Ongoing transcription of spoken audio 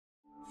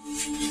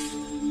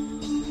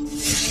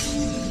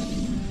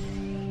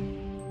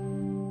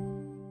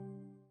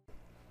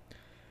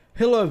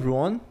Hello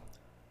everyone,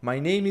 my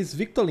name is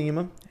Victor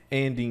Lima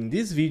and in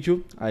this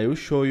video I will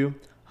show you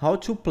how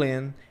to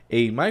plan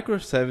a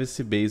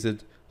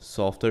microservice-based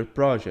software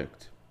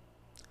project.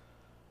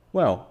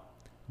 Well,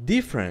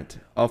 different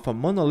of a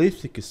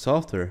monolithic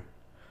software,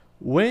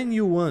 when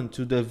you want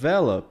to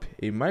develop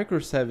a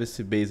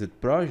microservice-based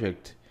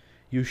project,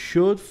 you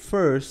should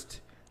first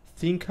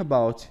think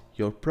about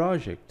your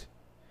project.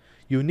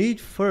 You need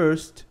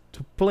first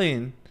to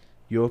plan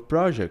your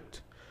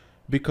project,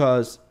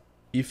 because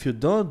if you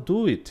don't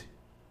do it,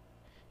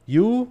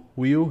 you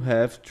will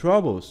have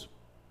troubles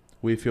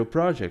with your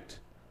project.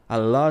 A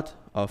lot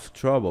of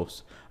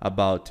troubles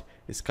about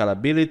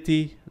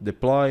scalability,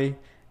 deploy,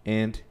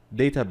 and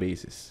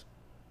databases.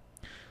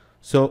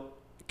 So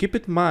keep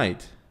in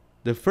mind,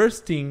 the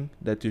first thing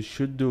that you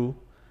should do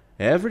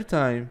every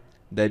time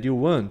that you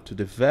want to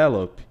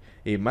develop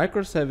a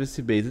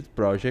microservice-based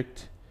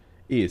project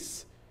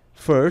is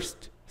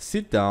first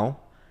sit down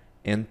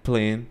and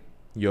plan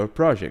your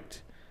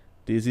project.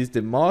 This is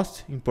the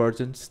most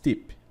important step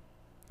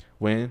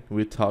when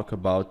we talk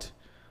about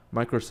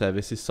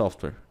microservices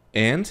software.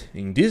 And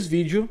in this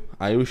video,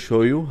 I will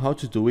show you how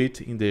to do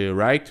it in the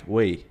right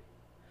way.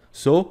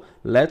 So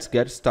let's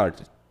get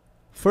started.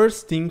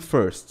 First thing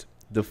first,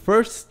 the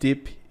first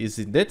step is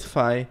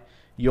identify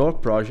your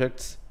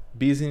project's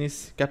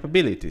business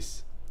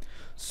capabilities.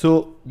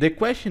 So the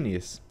question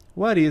is,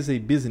 what is a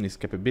business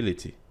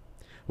capability?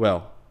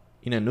 Well,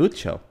 in a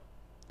nutshell,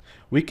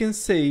 we can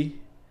say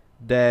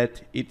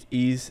that it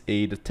is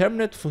a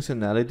determinate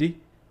functionality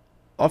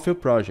of your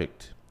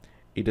project,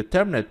 a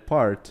determinate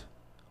part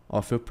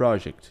of your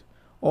project,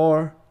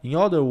 or in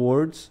other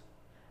words,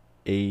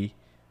 a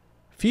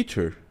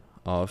feature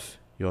of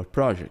your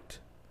project,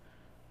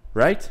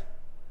 right?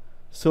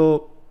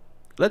 So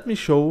let me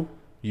show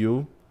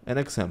you an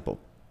example.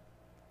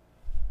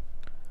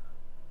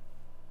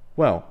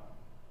 Well,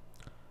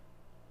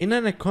 in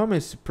an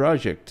e-commerce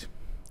project,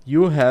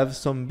 you have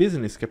some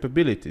business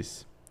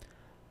capabilities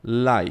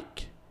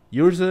like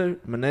user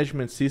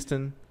management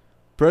system,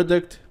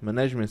 product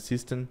management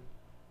system,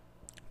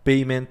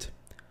 payment,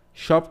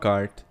 shop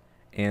cart,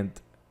 and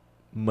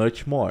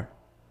much more.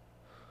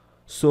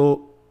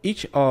 So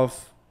each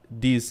of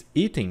these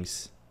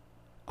items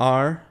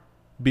are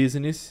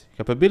business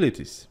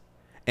capabilities.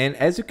 And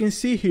as you can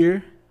see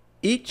here,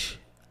 each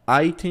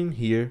item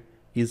here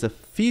is a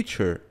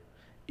feature,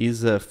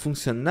 is a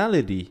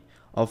functionality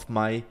of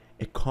my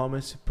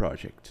e-commerce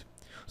project.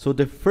 So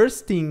the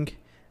first thing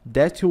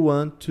that you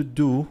want to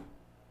do,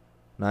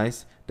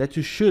 that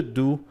you should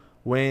do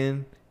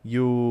when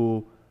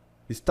you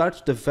start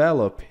to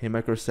develop a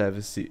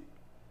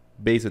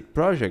microservice-based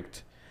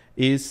project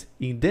is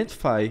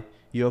identify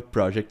your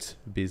project's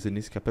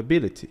business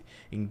capability.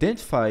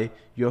 Identify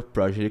your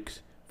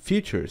project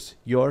features,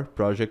 your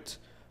project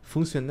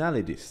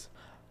functionalities.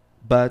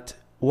 But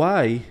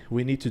why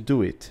we need to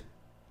do it?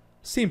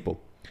 Simple,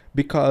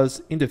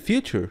 because in the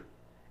future,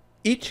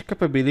 each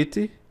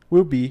capability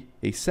will be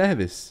a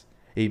service,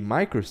 a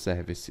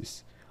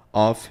microservices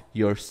of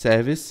your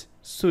service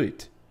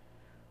suite,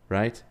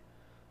 right?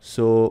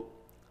 So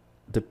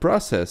the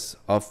process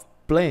of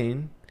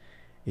planning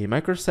a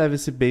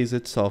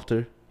microservice-based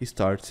software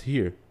starts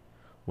here,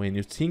 when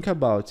you think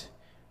about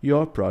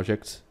your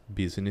project's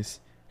business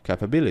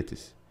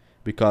capabilities,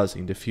 because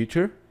in the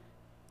future,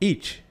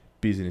 each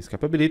business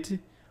capability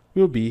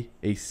will be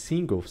a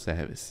single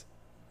service,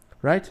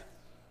 right?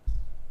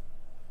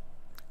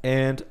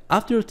 And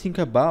after you think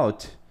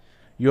about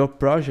your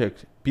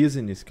project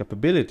business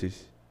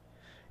capabilities,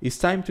 it's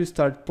time to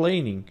start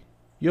planning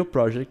your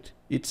project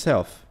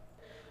itself.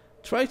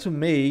 Try to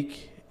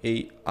make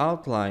an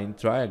outline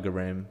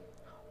diagram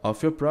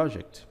of your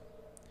project.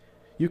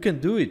 You can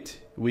do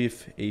it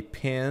with a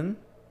pen,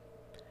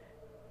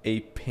 a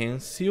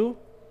pencil,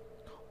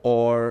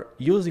 or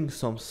using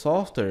some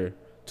software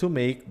to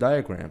make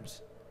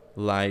diagrams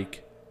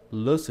like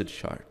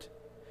Lucidchart.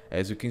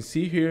 As you can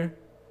see here,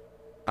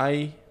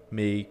 I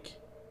make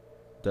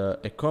the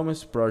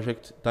e-commerce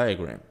project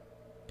diagram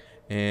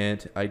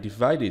and I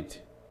divide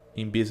it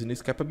in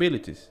business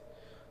capabilities.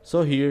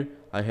 So here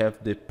I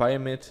have the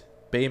payment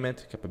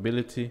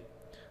capability,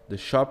 the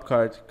shop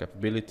cart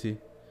capability,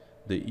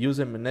 the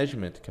user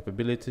management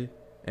capability,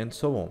 and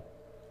so on.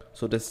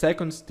 So the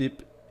second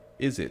step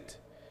is it.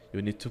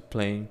 You need to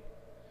plan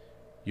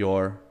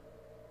your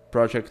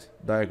project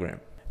diagram.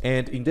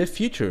 And in the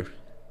future,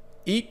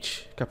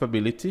 each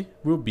capability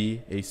will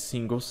be a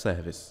single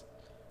service.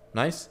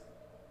 Nice?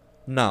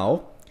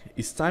 Now,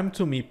 it's time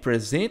to me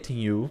presenting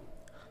you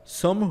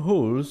some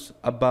rules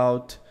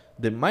about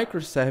the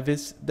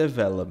microservice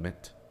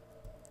development.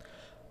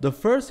 The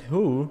first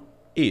rule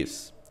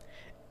is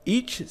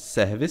each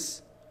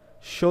service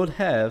should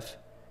have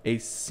a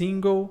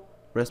single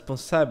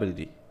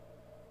responsibility,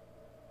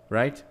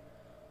 right?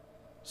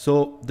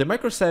 So the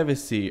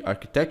microservice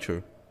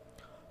architecture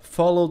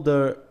follow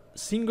the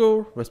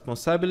single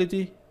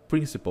responsibility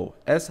principle,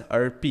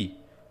 SRP,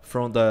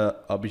 from the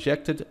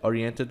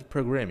object-oriented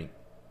programming.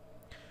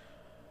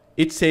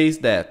 It says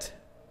that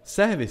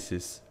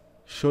services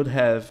should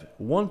have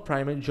one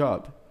primary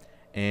job,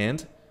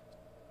 and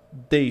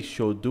they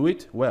should do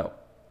it well.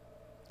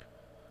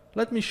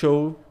 Let me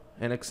show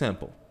an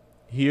example.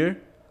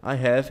 Here I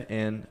have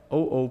an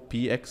OOP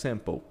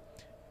example,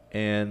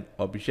 an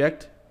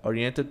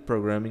object-oriented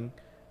programming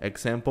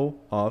example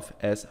of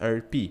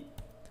SRP.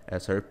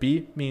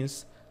 SRP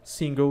means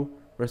single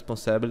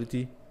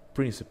responsibility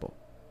principle,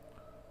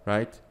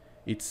 right?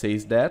 It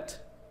says that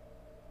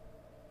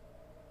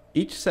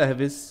each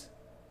service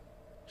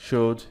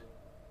should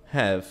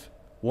have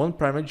one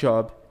primary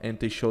job and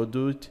they should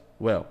do it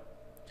well.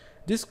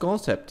 This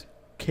concept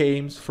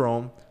came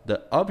from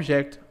the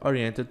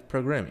object-oriented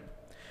programming.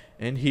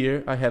 And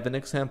here I have an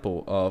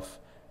example of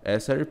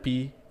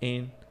SRP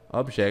in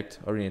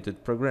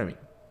object-oriented programming.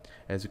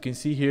 As you can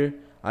see here,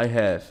 I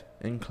have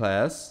in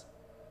class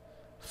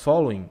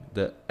following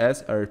the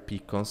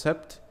SRP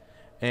concept,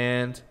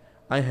 and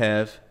I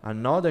have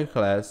another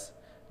class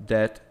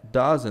that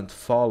doesn't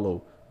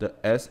follow the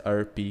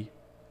SRP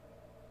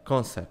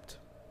concept.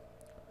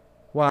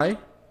 Why?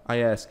 I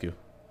ask you.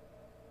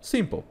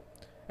 Simple.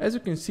 As you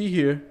can see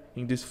here,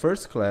 in this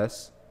first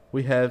class,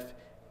 we have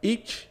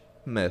each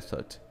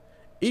method.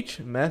 Each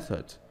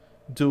method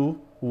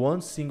do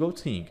one single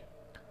thing.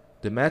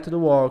 The method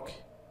walk,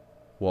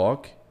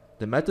 walk.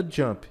 The method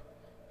jump,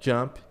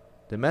 jump.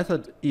 The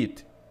method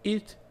eat,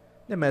 eat.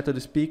 The method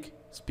speak,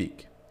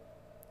 speak.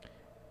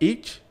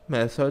 Each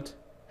method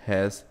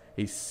has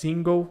a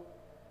single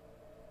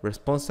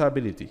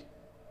responsibility,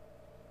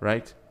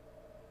 right?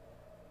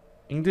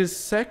 In this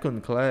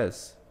second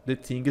class, the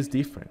thing is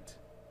different.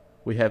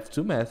 We have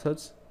two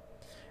methods,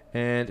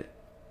 and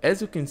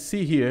as you can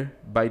see here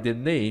by the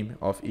name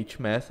of each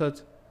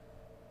method,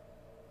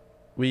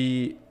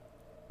 we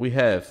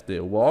have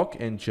the walk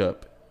and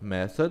jump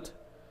method,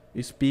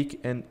 speak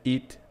and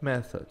eat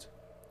method.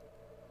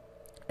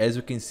 As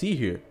you can see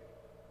here,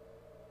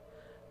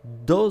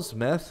 those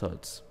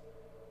methods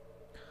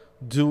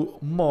do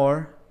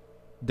more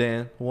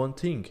than one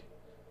thing.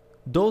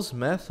 Those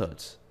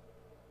methods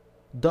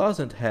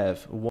doesn't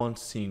have one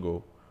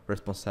single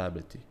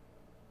responsibility.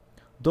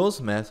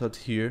 Those methods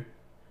here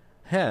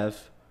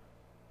have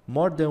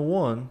more than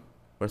one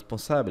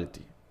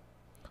responsibility.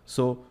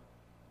 So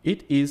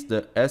it is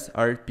the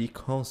SRP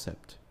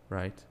concept,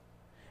 right?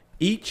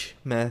 Each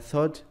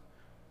method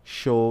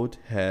should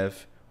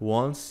have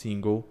one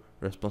single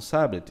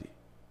responsibility.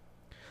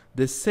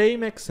 The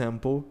same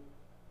example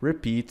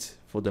repeats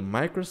for the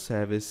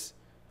microservice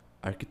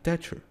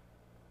architecture.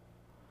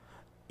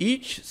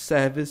 Each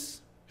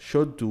service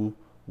should do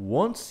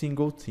one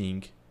single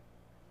thing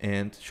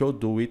and should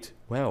do it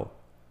well.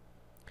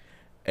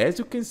 As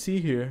you can see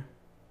here,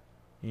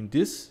 in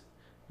this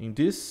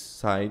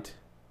side,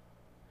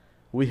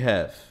 we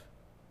have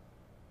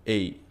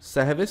a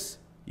service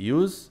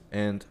use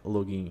and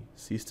login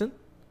system,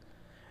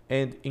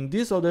 and in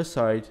this other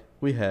side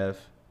we have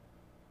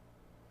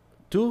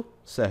two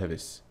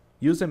services,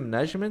 user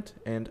management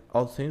and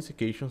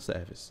authentication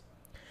service.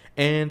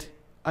 And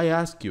I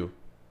ask you,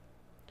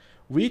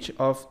 which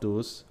of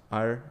those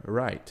are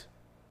right,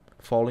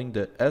 following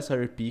the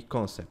SRP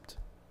concept?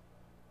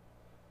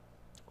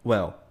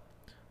 Well,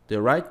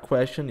 the right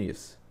question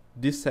is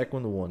this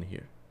second one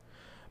here,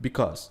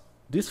 because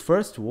this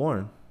first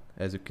one,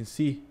 as you can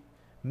see,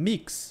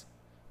 mix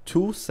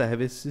two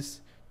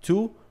services,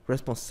 two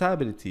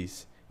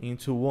responsibilities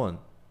into one.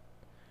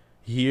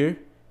 Here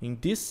in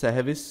this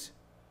service,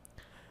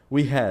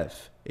 we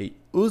have a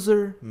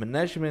user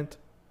management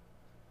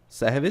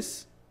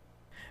service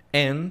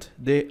and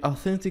the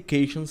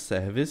authentication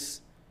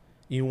service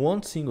in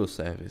one single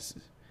service.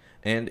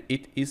 And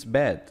it is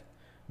bad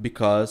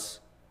because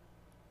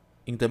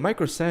in the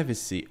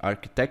microservice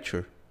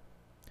architecture,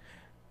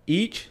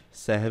 each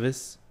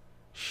service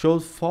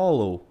should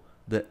follow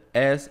the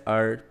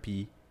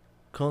SRP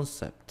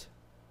concept,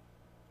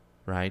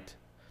 right?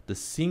 The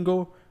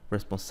single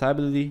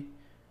responsibility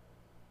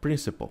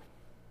principle,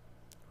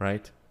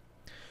 right?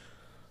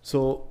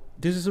 So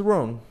this is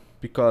wrong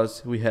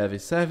because we have a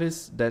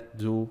service that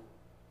do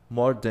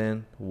more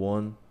than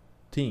one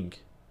thing.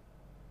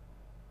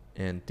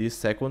 And this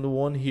second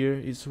one here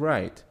is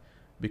right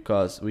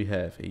because we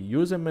have a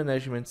user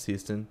management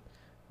system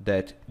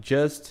that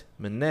just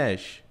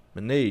manage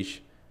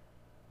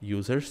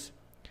users,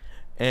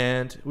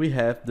 and we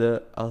have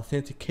the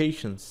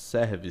authentication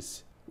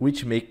service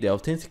which make the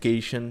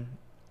authentication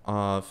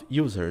of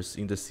users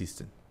in the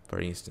system, for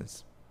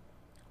instance,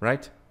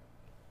 right?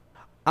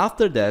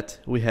 After that,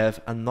 we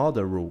have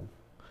another rule,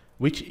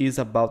 which is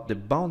about the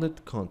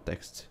bounded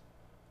context.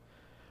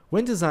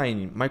 When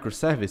designing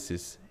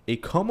microservices, a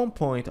common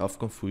point of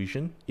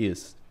confusion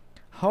is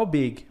how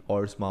big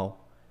or small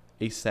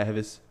a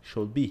service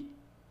should be.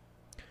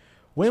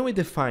 When we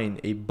define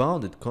a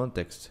bounded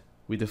context,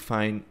 we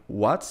define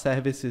what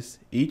services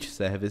each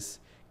service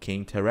can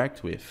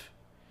interact with.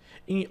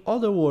 In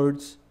other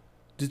words,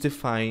 this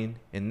defines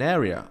an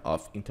area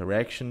of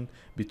interaction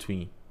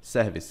between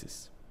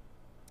services.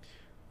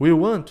 We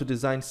want to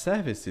design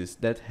services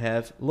that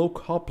have low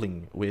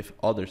coupling with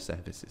other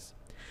services.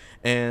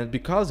 And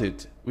because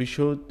we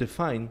should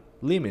define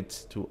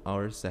limits to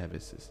our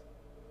services.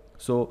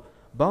 So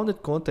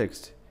bounded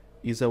context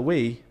is a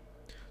way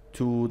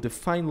to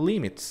define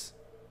limits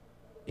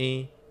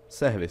in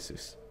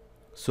services.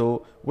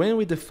 So when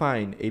we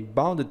define a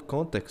bounded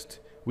context,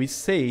 we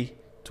say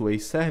to a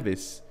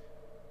service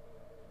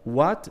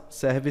what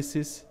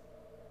services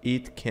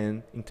it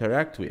can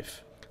interact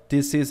with.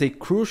 This is a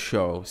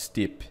crucial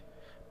step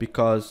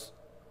because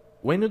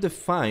when you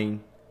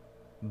define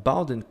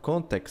bounded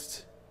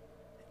context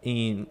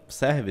in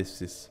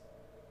services,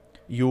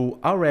 you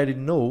already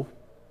know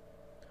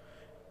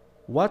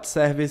what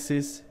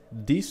services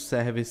this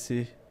service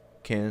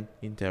can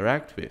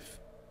interact with,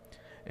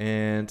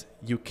 and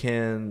you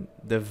can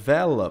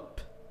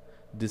develop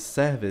the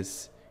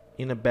service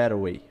in a better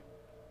way.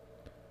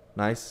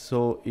 Nice.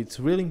 So it's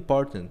really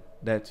important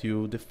that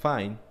you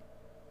define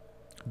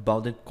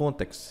bounded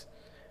context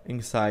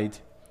inside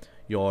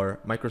your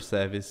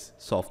microservice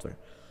software.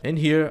 And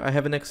here I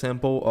have an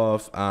example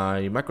of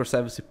a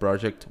microservice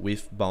project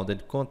with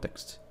bounded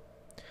context.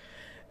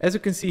 As you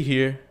can see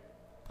here,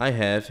 I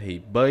have a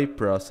buy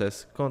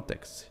process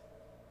context.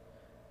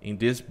 In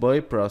this buy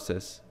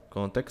process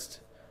context,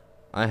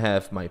 I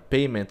have my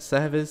payment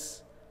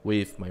service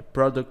with my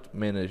product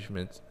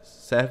management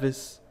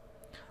service.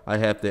 I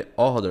have the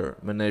order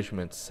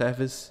management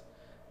service,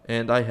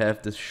 and I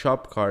have the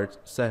shop cart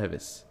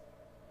service.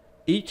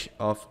 Each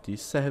of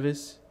these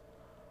services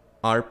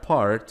are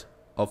part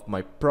of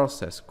my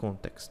process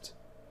context.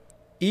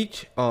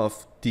 Each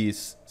of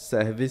these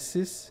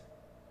services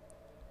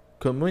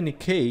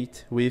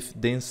communicate with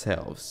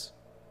themselves,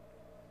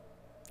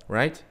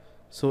 right?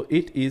 So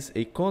it is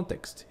a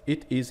context.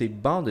 It is a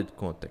bounded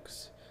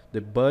context,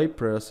 the buy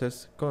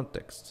process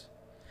context.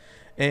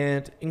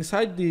 And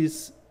inside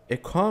this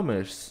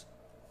e-commerce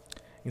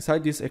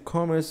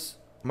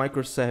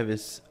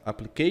microservice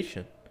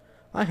application,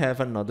 I have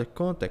another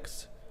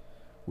context,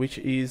 which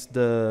is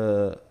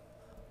the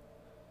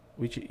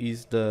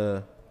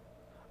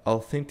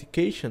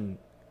authentication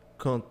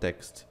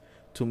context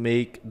to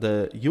make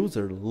the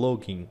user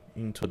login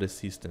into the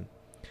system.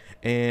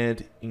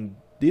 And in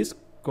this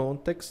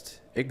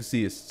context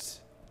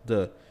exists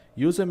the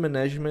user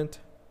management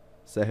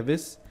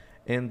service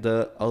and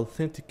the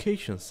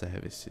authentication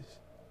services.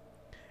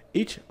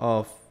 Each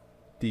of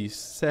these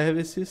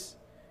services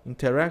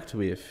interact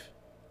with,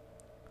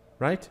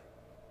 right?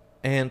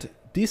 And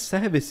these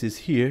services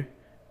here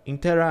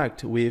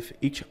interact with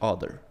each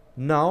other.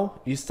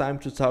 Now it's time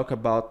to talk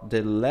about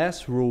the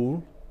last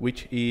rule,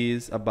 which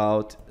is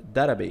about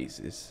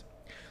databases.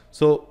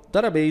 So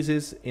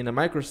databases in a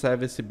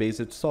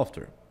microservice-based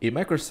software. A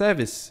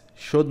microservice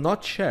should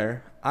not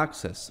share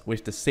access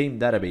with the same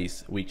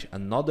database which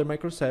another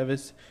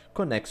microservice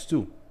connects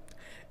to.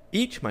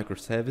 Each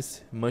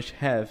microservice must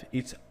have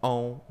its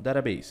own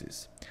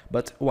databases.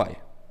 But why?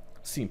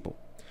 Simple.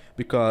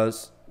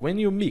 Because when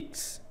you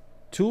mix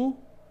two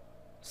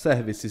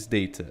services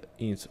data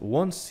into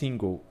one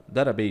single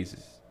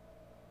database,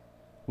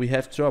 we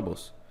have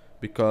troubles,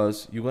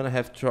 because you're gonna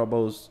have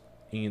troubles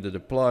in the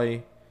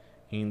deploy,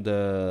 in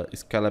the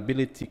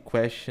scalability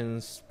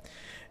questions,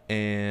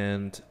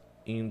 and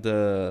in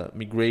the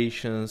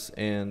migrations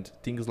and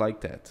things like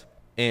that.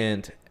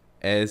 And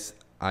as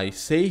I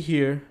say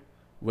here,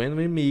 when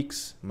we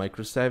mix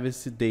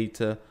microservice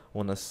data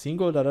on a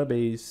single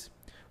database,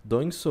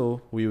 doing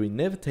so will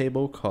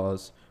inevitably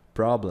cause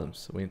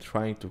problems when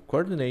trying to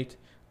coordinate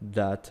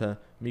data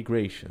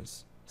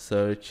migrations,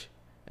 such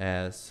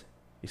as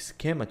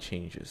schema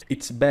changes.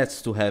 It's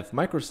best to have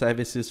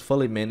microservices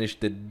fully manage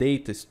the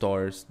data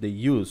stores they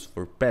use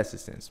for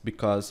persistence,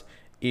 because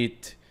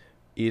it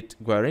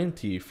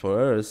guarantees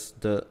for us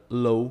the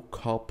low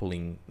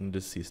coupling in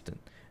the system,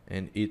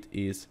 and it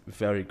is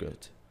very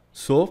good.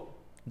 So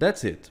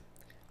that's it.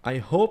 I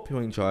hope you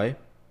enjoy,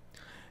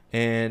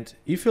 and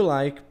if you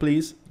like,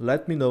 please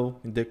let me know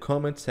in the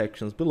comment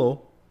sections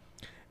below,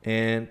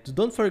 and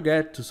don't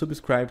forget to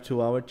subscribe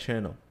to our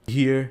channel.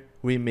 Here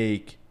we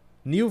make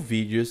new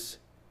videos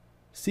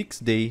 6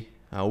 days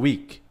a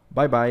week.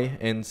 Bye bye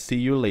and see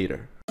you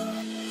later.